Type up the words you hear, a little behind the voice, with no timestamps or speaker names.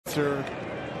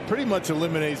Pretty much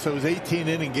eliminates those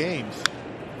 18-inning games.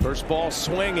 First ball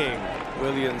swinging.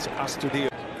 Williams Astudillo.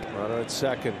 Runner at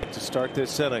second to start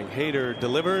this inning. Hader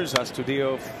delivers.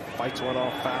 Astudillo fights one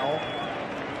off foul.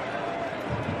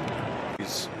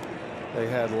 They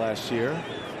had last year.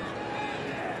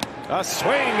 A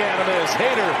swing and a miss.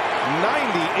 Hader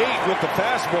 98 with the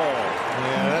fastball.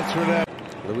 Yeah, that's where that.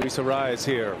 Luis Arraez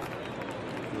here.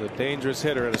 A dangerous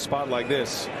hitter in a spot like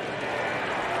this.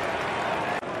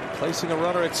 Placing a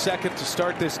runner at second to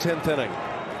start this 10th inning.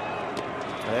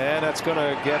 And that's going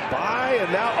to get by. And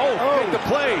now, make the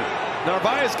play.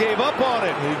 Narvaez gave up on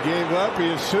it. He gave up. He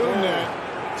assumed that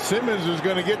Simmons was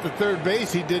going to get to third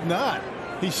base. He did not.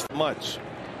 He's much.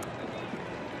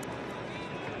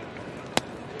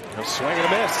 A swing and a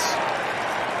miss.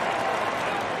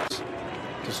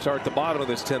 To start the bottom of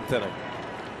this 10th inning.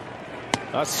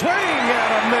 A swing and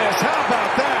a miss. How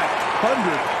about that?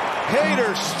 100.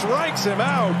 Hader strikes him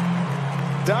out.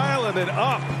 Dialing it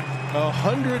up.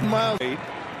 100 miles.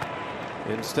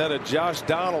 Instead of Josh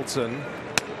Donaldson.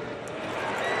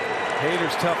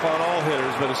 Hader's tough on all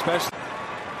hitters, but especially.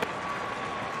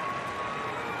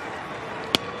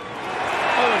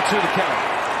 0-2 the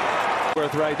count.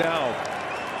 Worth right now.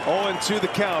 0-2 the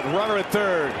count. Runner at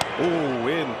third. Ooh,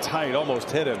 in tight. Almost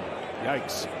hit him.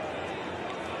 Yikes.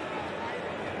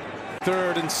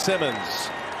 Third and Simmons.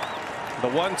 The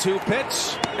 1-2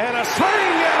 pitch. And a swing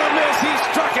and a miss. He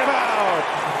struck him out.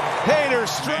 Hader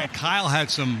struck. Kyle had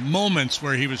some moments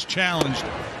where he was challenged.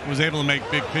 Was able to make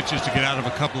big pitches to get out of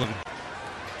a couple of.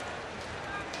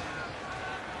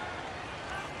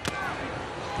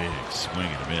 Big swing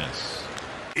and a miss.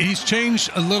 He's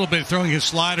changed a little bit, throwing his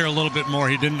slider a little bit more.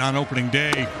 He didn't on opening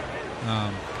day.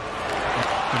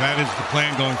 That is the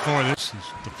plan going forward. This has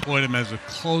deployed him as a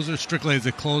closer, strictly as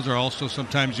a closer. Also,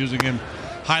 sometimes using him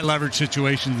high leverage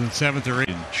situations in 7th or 8th.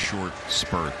 In short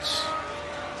spurts.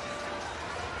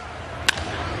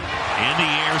 In the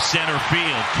air, center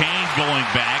field. Kane going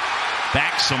back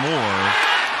some more,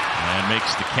 and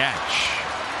makes the catch.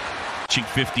 Pitching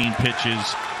 15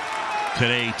 pitches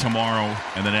today, tomorrow,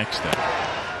 and the next day.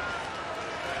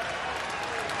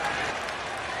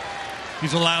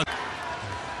 He's allowed.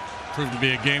 Proved to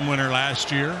be a game winner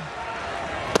last year. With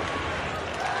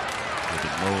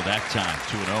it low that time,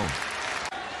 2-0.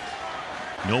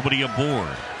 Nobody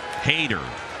aboard. Hader.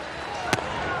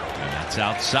 And that's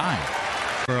outside.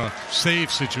 For a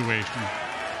save situation.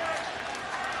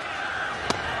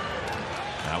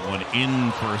 That one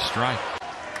in for a strike.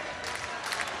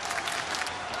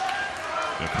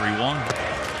 The 3-1.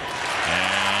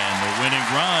 And the winning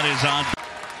run is on.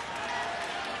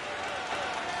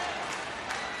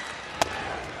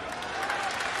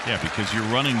 Yeah, because you're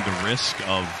running the risk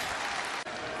of.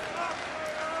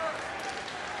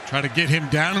 Try to get him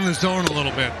down in the zone a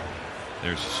little bit.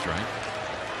 There's a strike.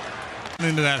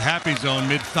 Into that happy zone,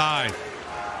 mid-thigh. Too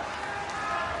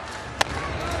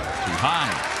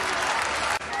high.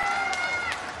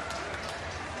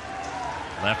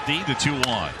 Lefty, the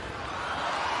 2-1.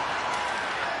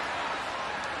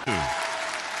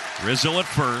 Rizzo at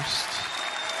first.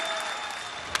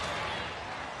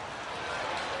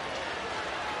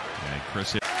 And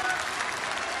Chris hit.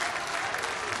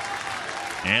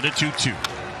 And a 2-2.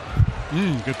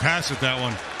 Good pass at that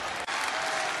one.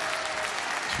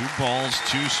 2 balls,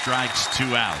 2 strikes,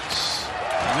 2 outs.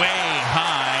 Way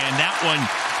high, and that one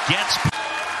gets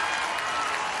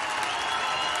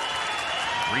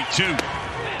 3-2.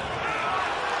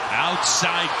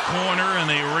 Outside corner, and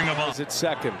they ring a ball. At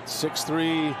second,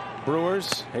 6-3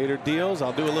 Brewers. Hader deals.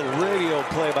 I'll do a little radio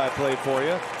play-by-play for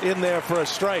you. In there for a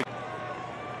strike.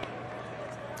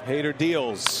 Hader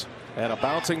deals. And a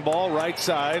bouncing ball right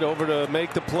side over to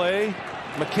make the play.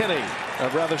 McKinney,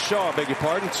 rather Shaw, beg your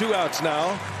pardon. 2 outs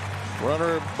now.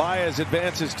 Runner Baez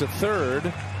advances to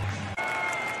third.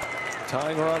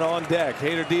 Tying run on deck.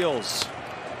 Hader deals.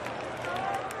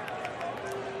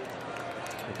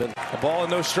 A ball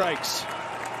and no strikes.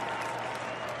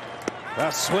 A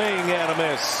swing and a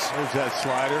miss. There's that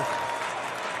slider.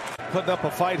 Putting up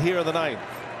a fight here in the 9th.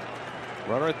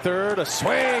 Runner at third, a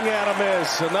swing and a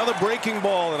miss. Another breaking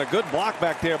ball and a good block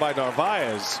back there by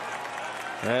Narvaez.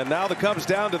 And now the Cubs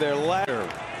down to their ladder.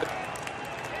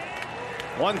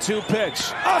 1-2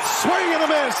 pitch. A swing and a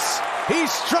miss. He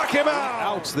struck him out.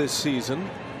 Outs this season.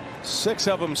 6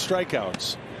 of them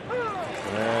strikeouts.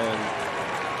 And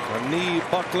a knee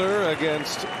buckler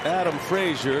against Adam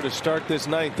Frazier to start this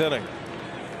 9th inning.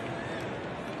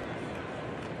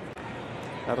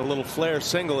 Had a little flare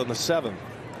single in the 7th.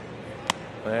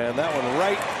 And that one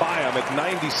right by him at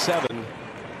 97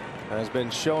 has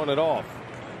been showing it off.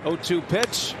 0-2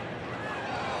 pitch.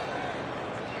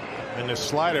 And the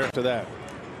slider to that.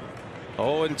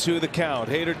 0-2 the count.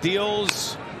 Hader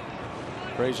deals.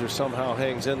 Frazier somehow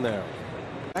hangs in there.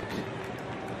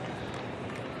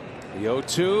 The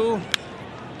 0-2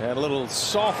 and a little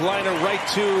soft liner right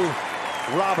to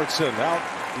Robertson. Out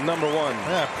number 1.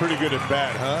 Yeah, pretty good at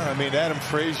bat, huh? I mean, Adam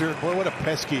Frazier, boy, what a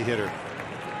pesky hitter.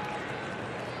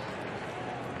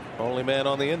 Only man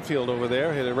on the infield over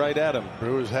there, hit it right at him.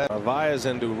 Brewers have Narvaez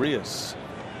and Urias.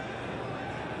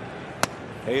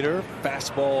 Hader,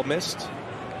 fastball missed.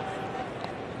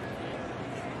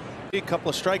 A couple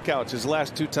of strikeouts his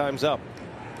last 2 times up.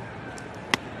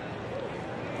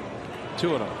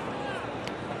 2-0.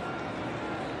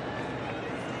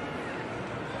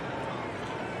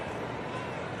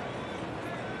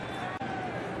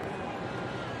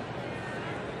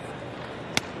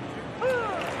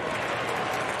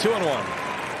 Two and 1.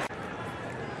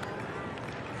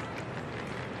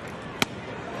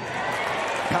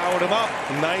 Powered him up.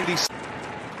 90.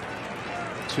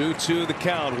 2-2 the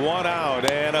count. 1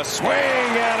 out and a swing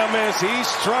and a miss. He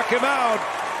struck him out.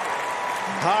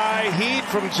 High heat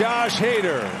from Josh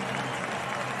Hader.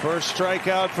 First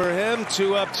strikeout for him.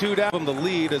 2 up, 2 down. The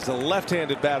lead as the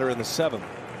left-handed batter in the 7th.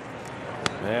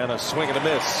 And a swing and a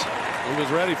miss. He was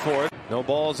ready for it. No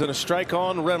balls and a strike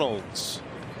on Reynolds.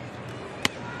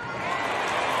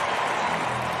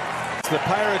 The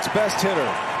Pirates' best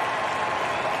hitter.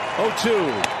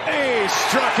 0-2. He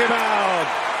struck him out.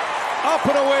 Up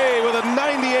and away with a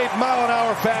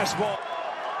 98-mile-an-hour fastball.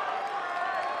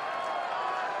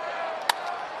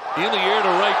 In the air to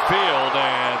right field,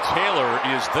 and Taylor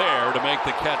is there to make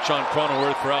the catch on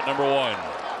Cronenworth for out number 1.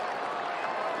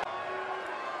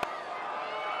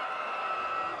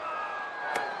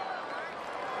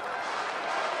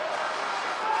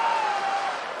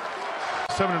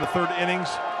 Seven in the 3rd innings.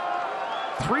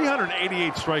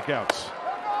 388 strikeouts.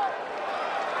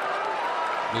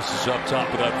 This is up top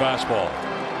with that fastball.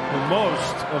 The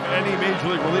most of any major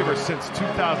league reliever since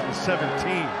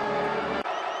 2017.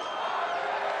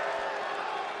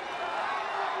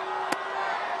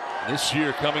 This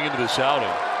year, coming into this outing,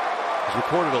 he's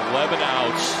recorded 11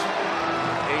 outs,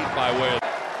 8 by way of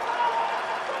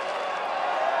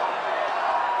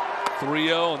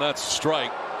 3-0, and that's a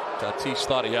strike. Tatis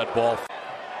thought he had ball.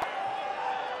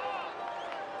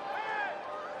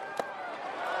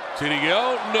 Did he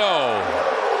go? No.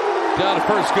 Down to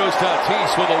first goes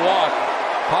Tatis with a walk.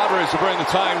 Padres to bring the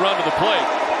tying run to the plate.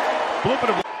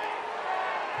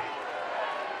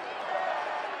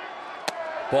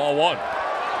 Ball 1.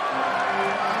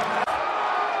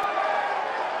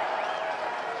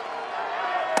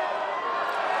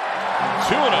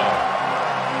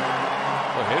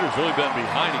 Well, Hader's really been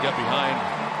behind. He got behind.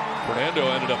 Fernando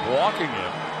ended up walking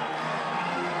him.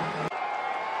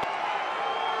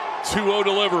 2-0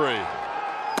 delivery.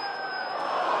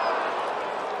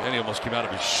 And he almost came out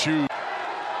of his shoe.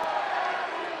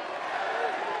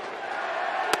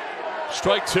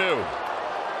 Strike 2.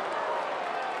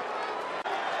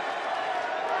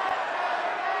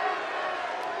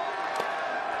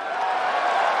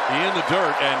 In the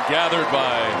dirt and gathered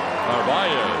by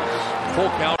Narvaez. Full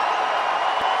count.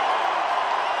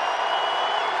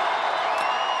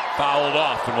 Fouled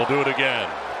off, and we'll do it again.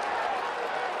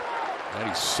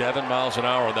 97 miles an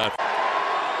hour on that.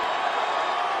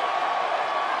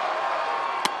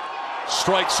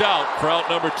 Strikes out for out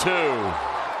number 2.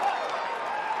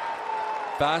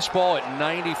 Fastball at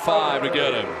 95 to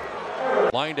get him.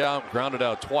 Lined out, grounded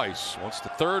out twice. Once to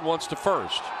third, once to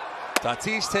first.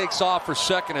 Tatis takes off for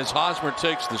second as Hosmer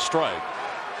takes the strike.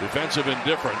 Defensive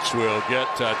indifference will get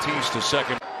Tatis to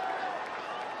second.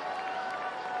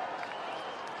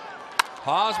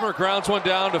 Hosmer grounds one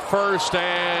down to first,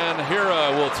 and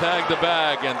Hira will tag the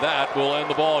bag, and that will end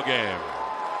the ball game.